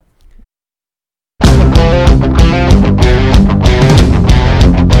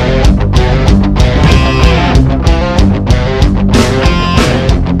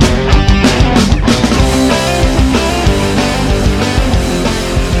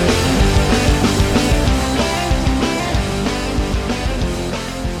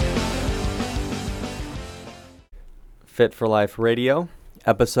Fit for Life Radio,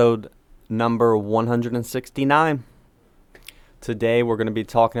 episode number 169. Today we're going to be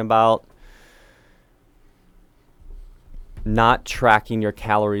talking about not tracking your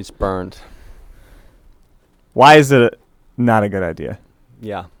calories burned. Why is it not a good idea?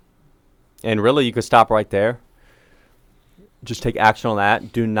 Yeah. And really, you could stop right there. Just take action on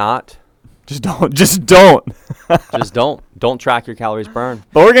that. Do not. Just don't. Just don't. Just don't. Don't track your calories burned.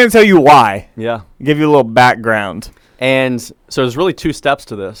 But we're going to tell you why. Yeah. Give you a little background. And so there's really two steps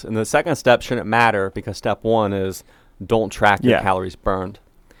to this. And the second step shouldn't matter because step one is don't track your calories burned.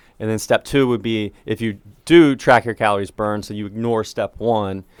 And then step two would be if you do track your calories burned, so you ignore step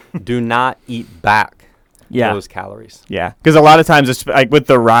one, do not eat back those calories. Yeah. Because a lot of times, it's like with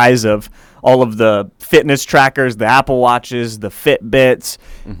the rise of all of the fitness trackers, the Apple Watches, the Fitbits,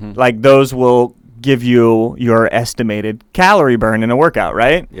 like those will give you your estimated calorie burn in a workout,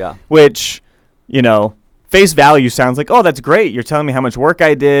 right? Yeah. Which, you know, face value sounds like, oh, that's great. You're telling me how much work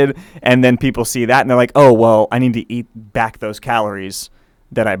I did. And then people see that and they're like, oh, well, I need to eat back those calories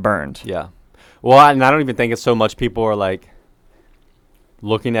that I burned. Yeah. Well, and I don't even think it's so much people are like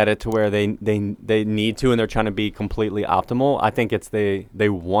looking at it to where they need to and they're trying to be completely optimal. I think it's they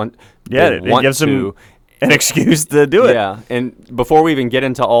want it gives them an excuse to do it. Yeah. And before we even get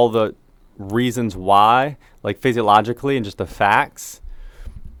into all the reasons why, like physiologically and just the facts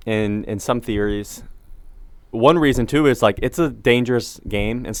and some theories, one reason too is like it's a dangerous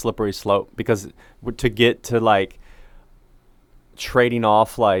game and slippery slope because to get to like trading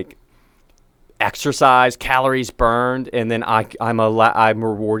off like exercise, calories burned, and then I'm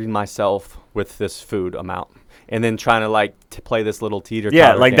rewarding myself with this food amount, and then trying to like play this little teeter.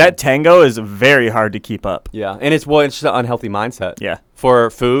 Yeah, like game. That tango is very hard to keep up. Yeah, and it's just an unhealthy mindset. Yeah, for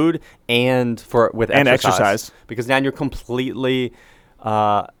food and with exercise, because now you're completely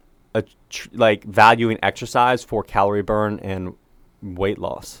like valuing exercise for calorie burn and weight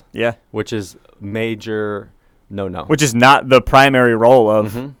loss. Yeah, which is major no. Which is not the primary role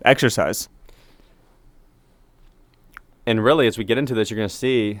of exercise. And really, as we get into this, you're going to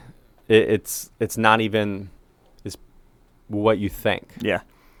see it's not even is what you think. Yeah.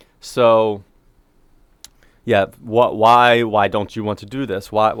 So, yeah, why don't you want to do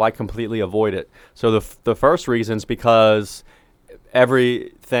this? Why completely avoid it? So the first reason is because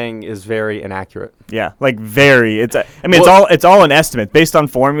everything is very inaccurate. Yeah, like very. It's all an estimate based on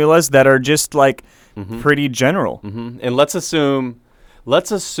formulas that are just like pretty general. And let's assume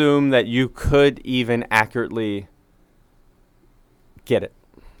that you could even accurately get it.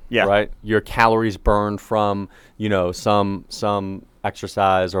 Yeah. Right? Your calories burned from, some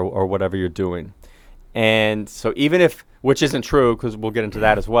exercise or whatever you're doing. And so even if, which isn't true because we'll get into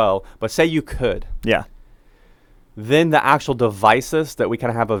that as well, but say you could. Yeah. Then the actual devices that we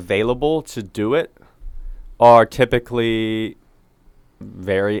kind of have available to do it are typically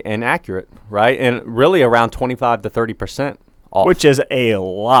very inaccurate, right? And really around 25 to 30% off. Which is a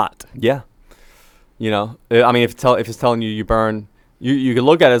lot. Yeah. I mean, if it's telling you burn, you can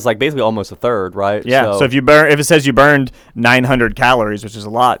look at it as like basically almost a third, right? Yeah. So if it says you burned 900 calories, which is a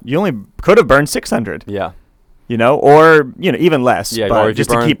lot, you only could have burned 600. Yeah. Or even less. Yeah. But or if just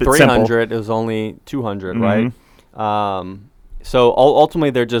you burned to keep it 300, simple. it was only 200, right? So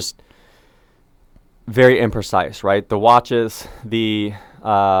ultimately, they're just very imprecise, right? The watches,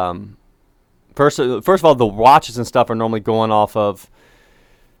 first of all, the watches and stuff are normally going off of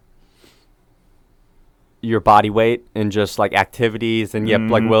your body weight and just like activities, and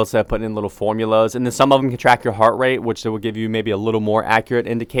like Will said, putting in little formulas, and then some of them can track your heart rate, which will give you maybe a little more accurate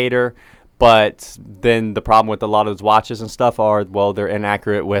indicator. But then the problem with a lot of those watches and stuff are, well, they're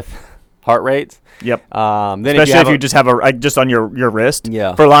inaccurate with heart rates. Yep. Then especially if you just have just on your wrist.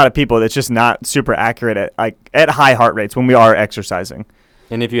 Yeah. For a lot of people, it's just not super accurate at high heart rates when we are exercising.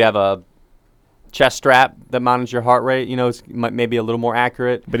 And if you have a chest strap that monitors your heart rate, it's maybe a little more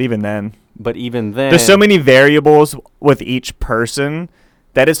accurate. But even then, there's so many variables with each person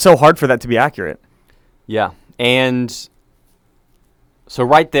that it's so hard for that to be accurate. Yeah. And so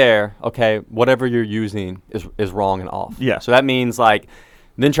right there, okay, whatever you're using is wrong and off. Yeah. So that means like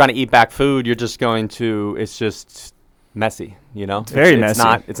then trying to eat back food, you're just going to, it's just messy, It's very messy.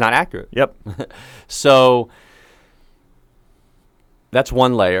 It's not accurate. Yep. So that's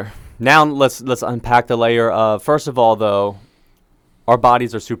one layer. Now let's unpack the layer of, first of all, though, our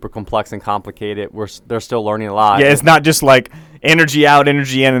bodies are super complex and complicated. They're still learning a lot. Yeah, it's not just like energy out,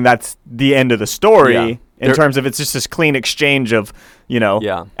 energy in, and that's the end of the story. Yeah. In terms of it's just this clean exchange of,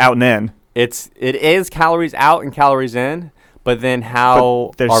 out and in. It is calories out and calories in, but then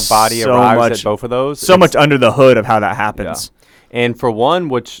how our body arrives at both of those. So much under the hood of how that happens. Yeah. And for one,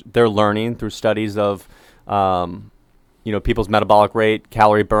 which they're learning through studies of people's metabolic rate,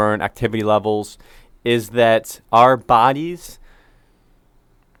 calorie burn, activity levels, is that our bodies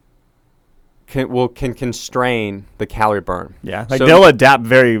can constrain the calorie burn. Yeah, like So- they'll adapt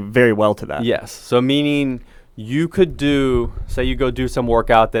very, very well to that. Yes. So meaning you could say you go do some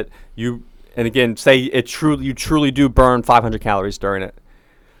workout that and again, say you truly do burn 500 calories during it.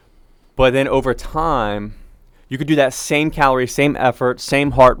 But then over time, you could do that same calorie, same effort,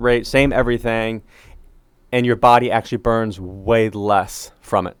 same heart rate, same everything, and your body actually burns way less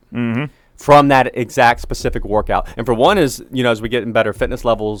from it. Mm-hmm. From that exact specific workout. And for one is, as we get in better fitness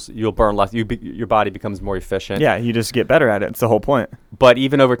levels, you'll burn less. Your body becomes more efficient. Yeah, you just get better at it. It's the whole point. But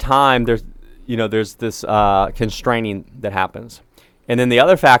even over time, there's this constraining that happens. And then the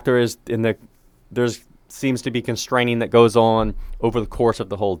other factor is there's seems to be constraining that goes on over the course of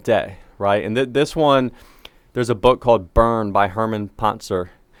the whole day, right? And this one, there's a book called Burn by Herman Pontzer,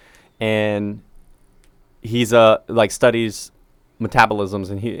 and he's studies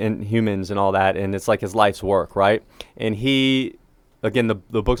metabolisms in humans and all that, and it's like his life's work, right? And he, again, the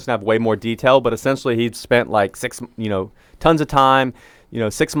book's gonna have way more detail, but essentially he spent like tons of time,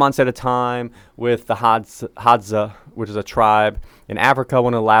 6 months at a time with the Hadza, which is a tribe in Africa,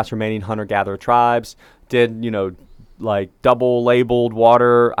 one of the last remaining hunter-gatherer tribes. Did like double labeled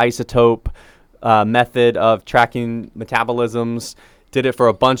water isotope method of tracking metabolisms. Did it for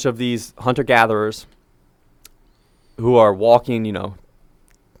a bunch of these hunter-gatherers who are walking,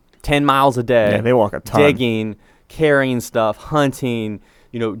 10 miles a day. Yeah, they walk a ton. Digging, carrying stuff, hunting,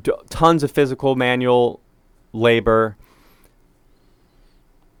 tons of physical manual labor.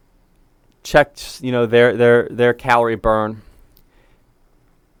 Checked, their calorie burn.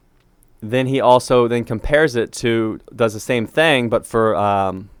 Then he also compares it does the same thing, but for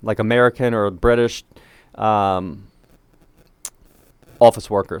like American or British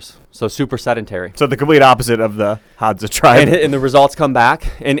office workers, so super sedentary. So the complete opposite of the Hadza tribe. And the results come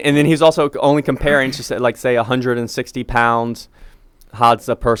back. And then he's also only comparing to say 160 pounds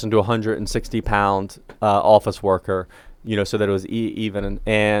Hadza person to 160 pound office worker, so that it was even.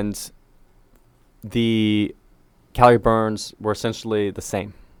 And the calorie burns were essentially the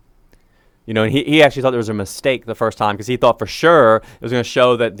same. And he actually thought there was a mistake the first time because he thought for sure it was going to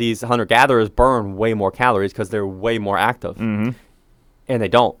show that these hunter-gatherers burn way more calories because they're way more active. Mm-hmm. And they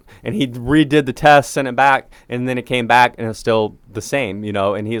don't. And he redid the test, sent it back, and then it came back and it's still the same,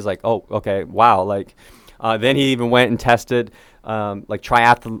 and he was like, oh, okay, wow. Then he even went and tested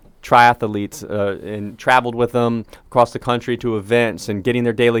triathletes and traveled with them across the country to events and getting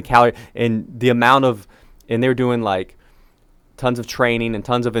their daily calorie and the amount of, and they were doing tons of training and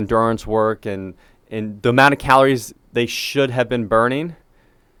tons of endurance work and the amount of calories they should have been burning,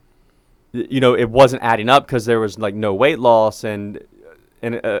 it wasn't adding up because there was no weight loss and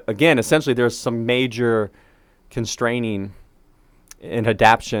again, essentially there's some major constraining and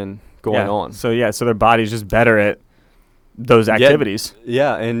adaptation going on. So their body's just better at those activities.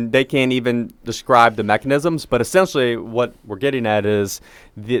 Yeah, and they can't even describe the mechanisms, but essentially what we're getting at is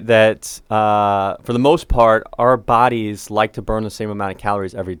that for the most part, our bodies like to burn the same amount of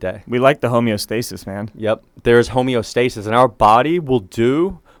calories every day. We like the homeostasis, man. Yep, there's homeostasis, and our body will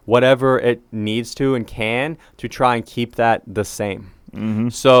do whatever it needs to and can to try and keep that the same. Mm-hmm.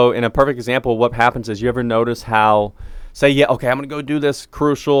 So in a perfect example, what happens is you ever notice how, I'm going to go do this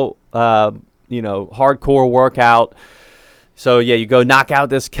crucial, hardcore workout. So you go knock out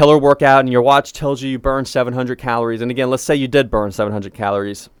this killer workout and your watch tells you burn 700 calories. And again, let's say you did burn 700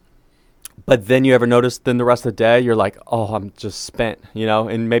 calories. But then you ever notice then the rest of the day, you're like, oh, I'm just spent,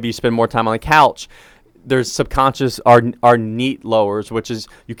 and maybe you spend more time on the couch. There's subconscious, our NEAT lowers, which is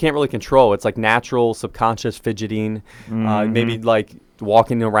you can't really control. It's like natural subconscious fidgeting. Mm-hmm. Maybe like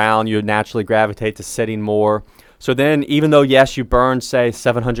walking around, you naturally gravitate to sitting more. So then even though, yes, you burn, say,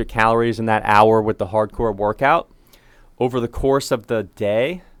 700 calories in that hour with the hardcore workout, over the course of the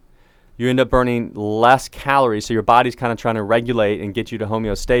day, you end up burning less calories. So your body's kind of trying to regulate and get you to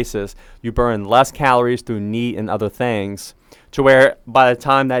homeostasis. You burn less calories through NEAT and other things to where by the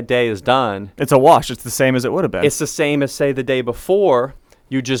time that day is done, it's a wash. It's the same as it would have been. It's the same as, say, the day before.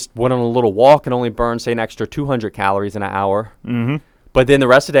 You just went on a little walk and only burned, say, an extra 200 calories in an hour. Mm-hmm. But then the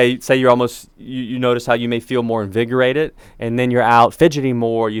rest of the day, say you're almost, you notice how you may feel more invigorated, and then you're out fidgeting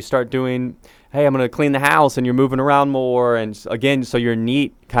more. You start doing, hey, I'm going to clean the house, and you're moving around more. And again, so your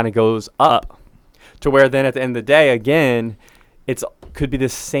NEAT kind of goes up to where then at the end of the day, again, could be the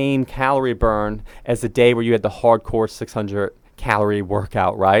same calorie burn as the day where you had the hardcore 600 calorie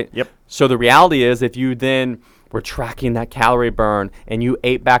workout, right? Yep. So the reality is if you then were tracking that calorie burn and you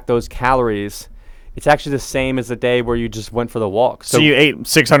ate back those calories, it's actually the same as the day where you just went for the walk. So you ate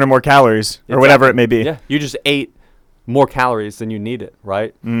 600 more calories or whatever it may be. Yeah, you just ate more calories than you needed,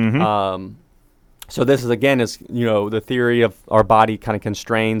 right? Mm-hmm. So this is again is the theory of our body kind of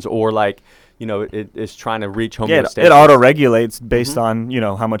constrains or like it is trying to reach homeostasis. It auto-regulates based on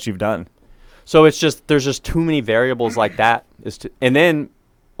how much you've done. So it's just there's just too many variables like that. And then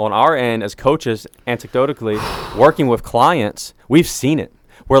on our end as coaches, anecdotally, working with clients, we've seen it.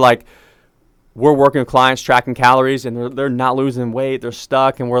 We're working with clients tracking calories and they're not losing weight, they're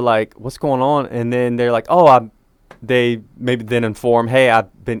stuck, and we're like, what's going on? And then they're like, they maybe then inform, hey,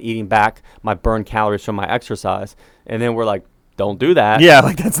 I've been eating back my burned calories from my exercise. And then we're like, don't do that. Yeah,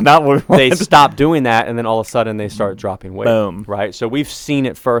 like that's not what we want. They stop doing that, and then all of a sudden they start dropping weight. Boom. Right? So we've seen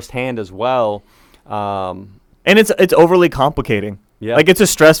it firsthand as well. And it's overly complicating. Yeah. Like it's a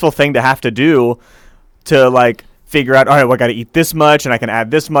stressful thing to have to do to like figure out, all right, well, I got to eat this much and I can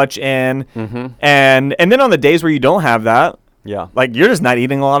add this much in. Mm-hmm. And then on the days where you don't have that, Yeah. like you're just not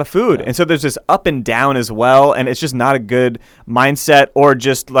eating a lot of food. Yeah. And so there's this up and down as well. And it's just not a good mindset or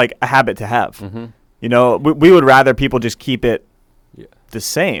just like a habit to have. Mm-hmm. We would rather people just keep it Yeah. the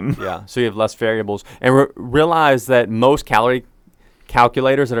same. Yeah. So you have less variables. And realize that most calorie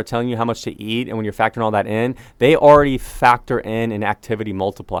calculators that are telling you how much to eat, and when you're factoring all that in, they already factor in an activity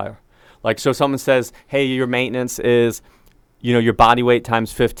multiplier. Like, so someone says, hey, your maintenance is, your body weight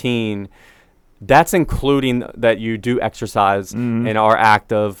times 15. That's including that you do exercise and are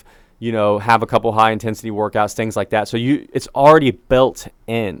active, have a couple high intensity workouts, things like that. So it's already built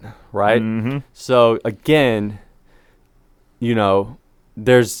in, right? Mm-hmm. So again,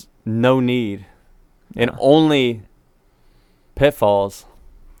 there's no need and only pitfalls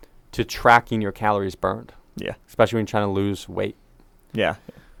to tracking your calories burned. Yeah. Especially when you're trying to lose weight. Yeah.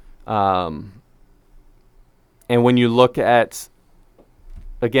 And when you look at,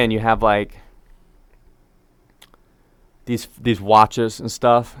 again, you have like these watches and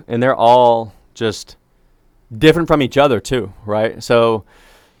stuff, and they're all just different from each other too, right? So,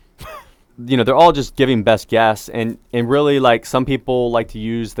 they're all just giving best guess, and really like some people like to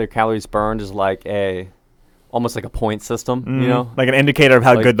use their calories burned as like almost like a point system, like an indicator of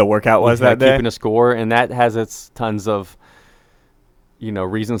how good the workout was that day. Keeping a score, and that has its tons of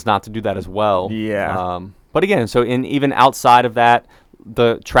reasons not to do that as well. Yeah. But again, so even outside of that,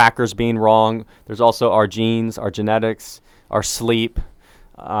 the trackers being wrong, there's also our genes, our genetics, our sleep.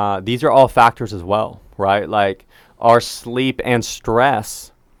 These are all factors as well, right? Like our sleep and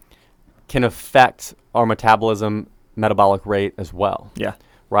stress can affect our metabolism, metabolic rate as well. Yeah.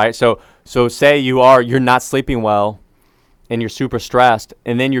 Right? So say you're not sleeping well and you're super stressed,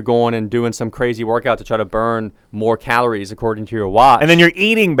 and then you're going and doing some crazy workout to try to burn more calories according to your watch. And then you're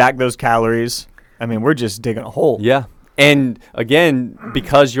eating back those calories. I mean, we're just digging a hole. Yeah. And again,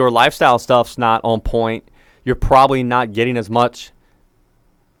 because your lifestyle stuff's not on point, you're probably not getting as much.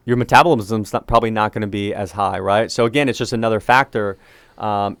 Your metabolism's probably not going to be as high, right? So again, it's just another factor.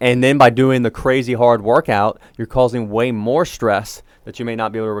 And then by doing the crazy hard workout, you're causing way more stress that you may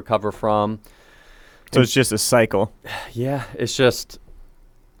not be able to recover from. So it's just a cycle. Yeah, it's just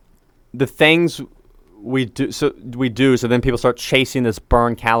the things we do. So then people start chasing this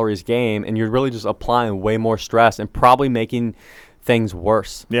burn calories game, and you're really just applying way more stress and probably making things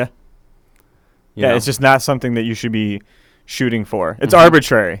worse. Yeah. You know? It's just not something that you should be shooting for. It's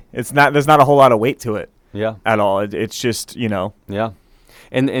arbitrary. It's not. There's not a whole lot of weight to it. Yeah. At all. It's just Yeah.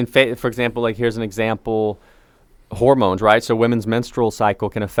 And for example, like here's an example. Hormones, right? So women's menstrual cycle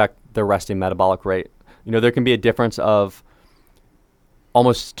can affect their resting metabolic rate. There can be a difference of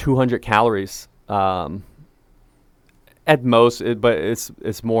almost 200 calories at most, but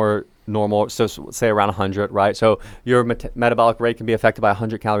it's more normal. So say around 100, right? So your metabolic rate can be affected by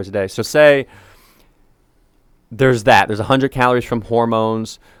 100 calories a day. So say there's 100 calories from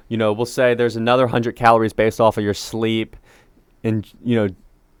hormones. We'll say there's another 100 calories based off of your sleep and,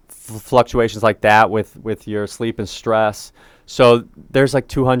 fluctuations like that with your sleep and stress. So there's like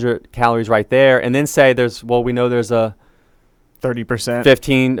 200 calories right there. And then say we know there's a 30%,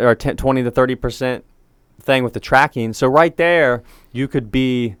 15 or 10, 20 to 30% thing with the tracking. So right there, you could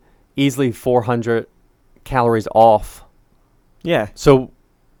be easily 400 calories off. Yeah. So,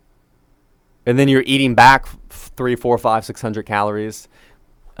 and then you're eating back 300, 400, 500, 600 calories.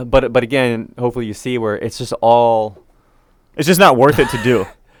 But again, hopefully you see where it's just not worth it to do.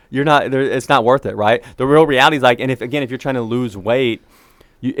 It's not worth it, right? The real reality is and if you're trying to lose weight,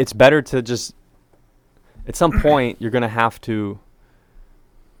 it's better to just, at some point, you're going to have to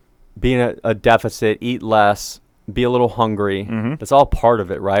be in a deficit, eat less, be a little hungry. Mm-hmm. That's all part of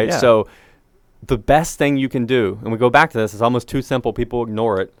it, right? Yeah. So the best thing you can do, and we go back to this, it's almost too simple. People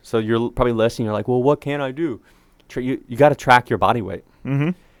ignore it. So you're probably listening. You're like, well, what can I do? You got to track your body weight.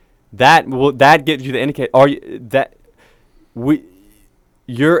 Mm-hmm. That gives you the indicator.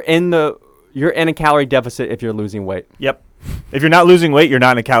 you're in a calorie deficit if you're losing weight. Yep. If you're not losing weight, you're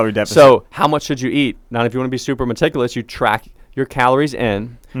not in a calorie deficit. So how much should you eat? Now, if you want to be super meticulous, you track your calories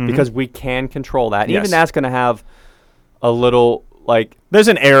in because we can control that. And Yes. even that's going to have a little like, there's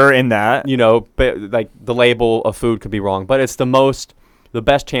an error in that. like the label of food could be wrong, but it's the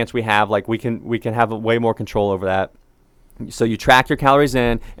best chance we have. Like we can have way more control over that. So you track your calories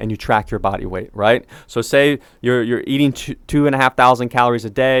in and you track your body weight, right? So say you're eating 2,500 calories a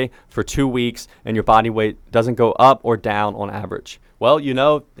day for 2 weeks and your body weight doesn't go up or down on average. Well,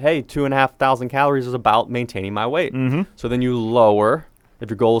 hey, 2,500 calories is about maintaining my weight. So then you lower,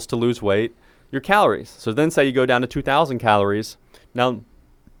 if your goal is to lose weight, your calories. So then say you go down to 2,000 calories. Now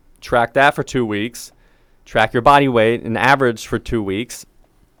track that for 2 weeks, track your body weight and average for 2 weeks,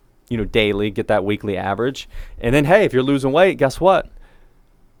 daily, get that weekly average. And then, hey, if you're losing weight, guess what?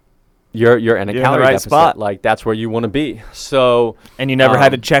 You're in a calorie right deficit. spot. Like that's where you want to be. So, And you never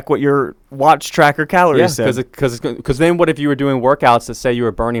had to check what your watch tracker calories said. because then what if you were doing workouts that say you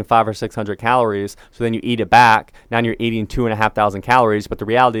were burning 500 or 600 calories, so then you eat it back. Now you're eating 2,500 calories, but the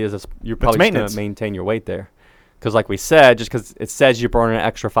reality is you're probably just going to maintain your weight there. Because like we said, just because it says you're burning an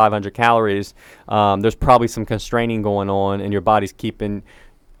extra 500 calories, there's probably some constraining going on, and your body's keeping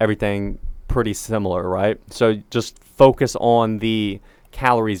everything pretty similar, right? So just focus on the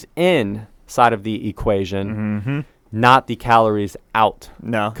calories in side of the equation, not the calories out.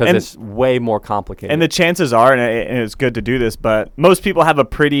 No. Because it's way more complicated. And the chances are, and it's good to do this, but most people have a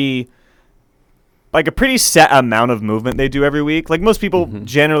pretty set amount of movement they do every week. Like most people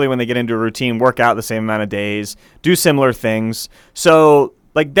generally, when they get into a routine, work out the same amount of days, do similar things. So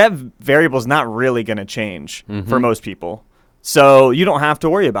like that variable is not really going to change for most people. So you don't have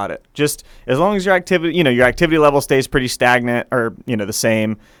to worry about it. Just as long as your activity level stays pretty stagnant or, the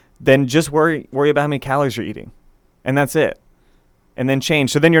same, then just worry about how many calories you're eating. And that's it. And then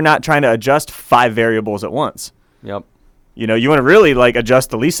change. So then you're not trying to adjust 5 variables at once. Yep. You want to really like adjust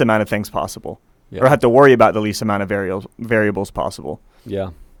the least amount of things possible. Yep. Or have to worry about the least amount of variables possible.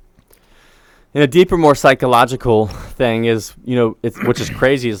 Yeah. And a deeper, more psychological thing is, which is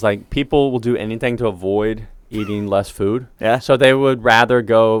crazy, is like people will do anything to avoid eating less food. Yeah. So they would rather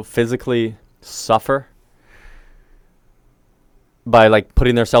go physically suffer by like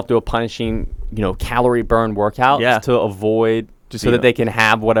putting themselves through a punishing, calorie burn workout to avoid so that they can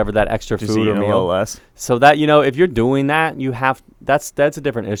have whatever that extra food or meal. Less. So that, if you're doing that, that's a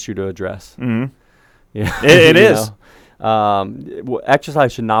different issue to address. Mm-hmm. Yeah. It is.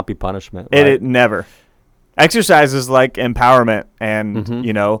 Exercise should not be punishment. Right? Right? It never. Exercise is like empowerment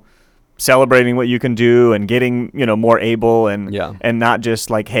and, celebrating what you can do and getting, more able and not just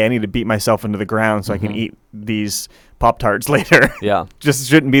like, hey, I need to beat myself into the ground so I can eat these Pop-Tarts later. Yeah. Just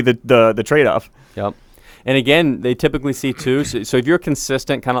shouldn't be the trade-off. Yep. And again, they typically see too, so if you're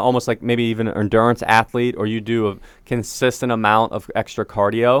consistent, kind of almost like maybe even an endurance athlete, or you do a consistent amount of extra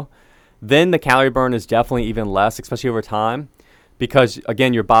cardio, then the calorie burn is definitely even less, especially over time, because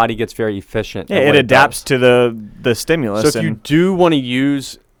again, your body gets very efficient. Yeah, it adapts to the stimulus. So if you do want to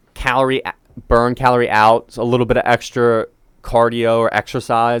use calorie out, a little bit of extra cardio or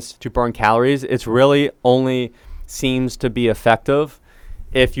exercise to burn calories, it's really only seems to be effective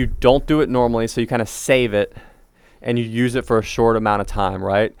if you don't do it normally, so you kind of save it and you use it for a short amount of time,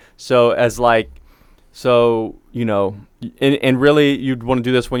 right? So and really you'd want to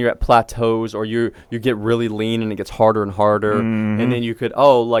do this when you're at plateaus, or you get really lean and it gets harder and harder, and then you could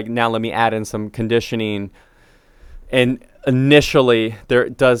now let me add in some conditioning, and initially there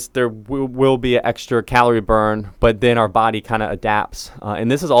will be an extra calorie burn, but then our body kind of adapts, and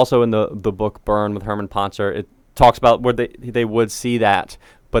this is also in the book Burn with Herman Ponzer. It talks about where they would see that,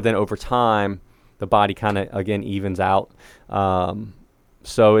 but then over time the body kind of again evens out,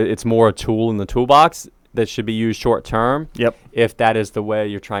 so it's more a tool in the toolbox that should be used short term. Yep. If that is the way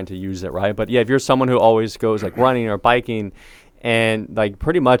you're trying to use it, right? But yeah, if you're someone who always goes like running or biking, and like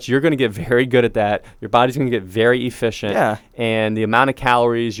pretty much you're going to get very good at that. Your body's going to get very efficient. Yeah. And the amount of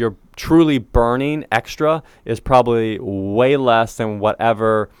calories you're truly burning extra is probably way less than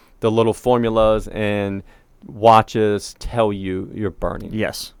whatever the little formulas and watches tell you you're burning.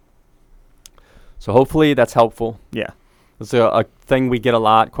 Yes. So hopefully that's helpful. Yeah. It's a thing we get a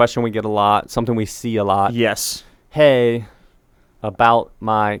lot, question we get a lot, something we see a lot. Yes. Hey, about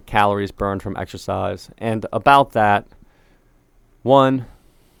my calories burned from exercise. And about that, 1,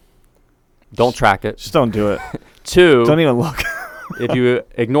 don't track it. Just don't do it. 2, don't even look. if you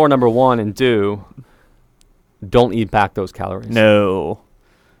ignore number 1 and don't eat back those calories. No.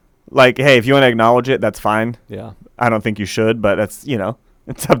 Like, hey, if you want to acknowledge it, that's fine. Yeah. I don't think you should, but that's,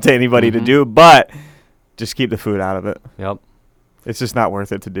 it's up to anybody to do. But Just keep the food out of it. Yep. It's just not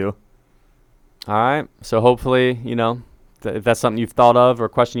worth it to do. All right. So hopefully, if that's something you've thought of or a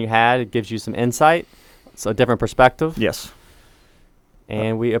question you had, it gives you some insight. It's a different perspective. Yes.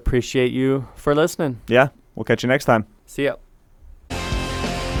 And we appreciate you for listening. Yeah. We'll catch you next time. See ya.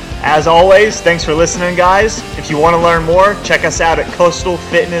 As always, thanks for listening, guys. If you want to learn more, check us out at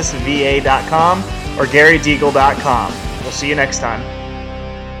coastalfitnessva.com or garydeagle.com. We'll see you next time.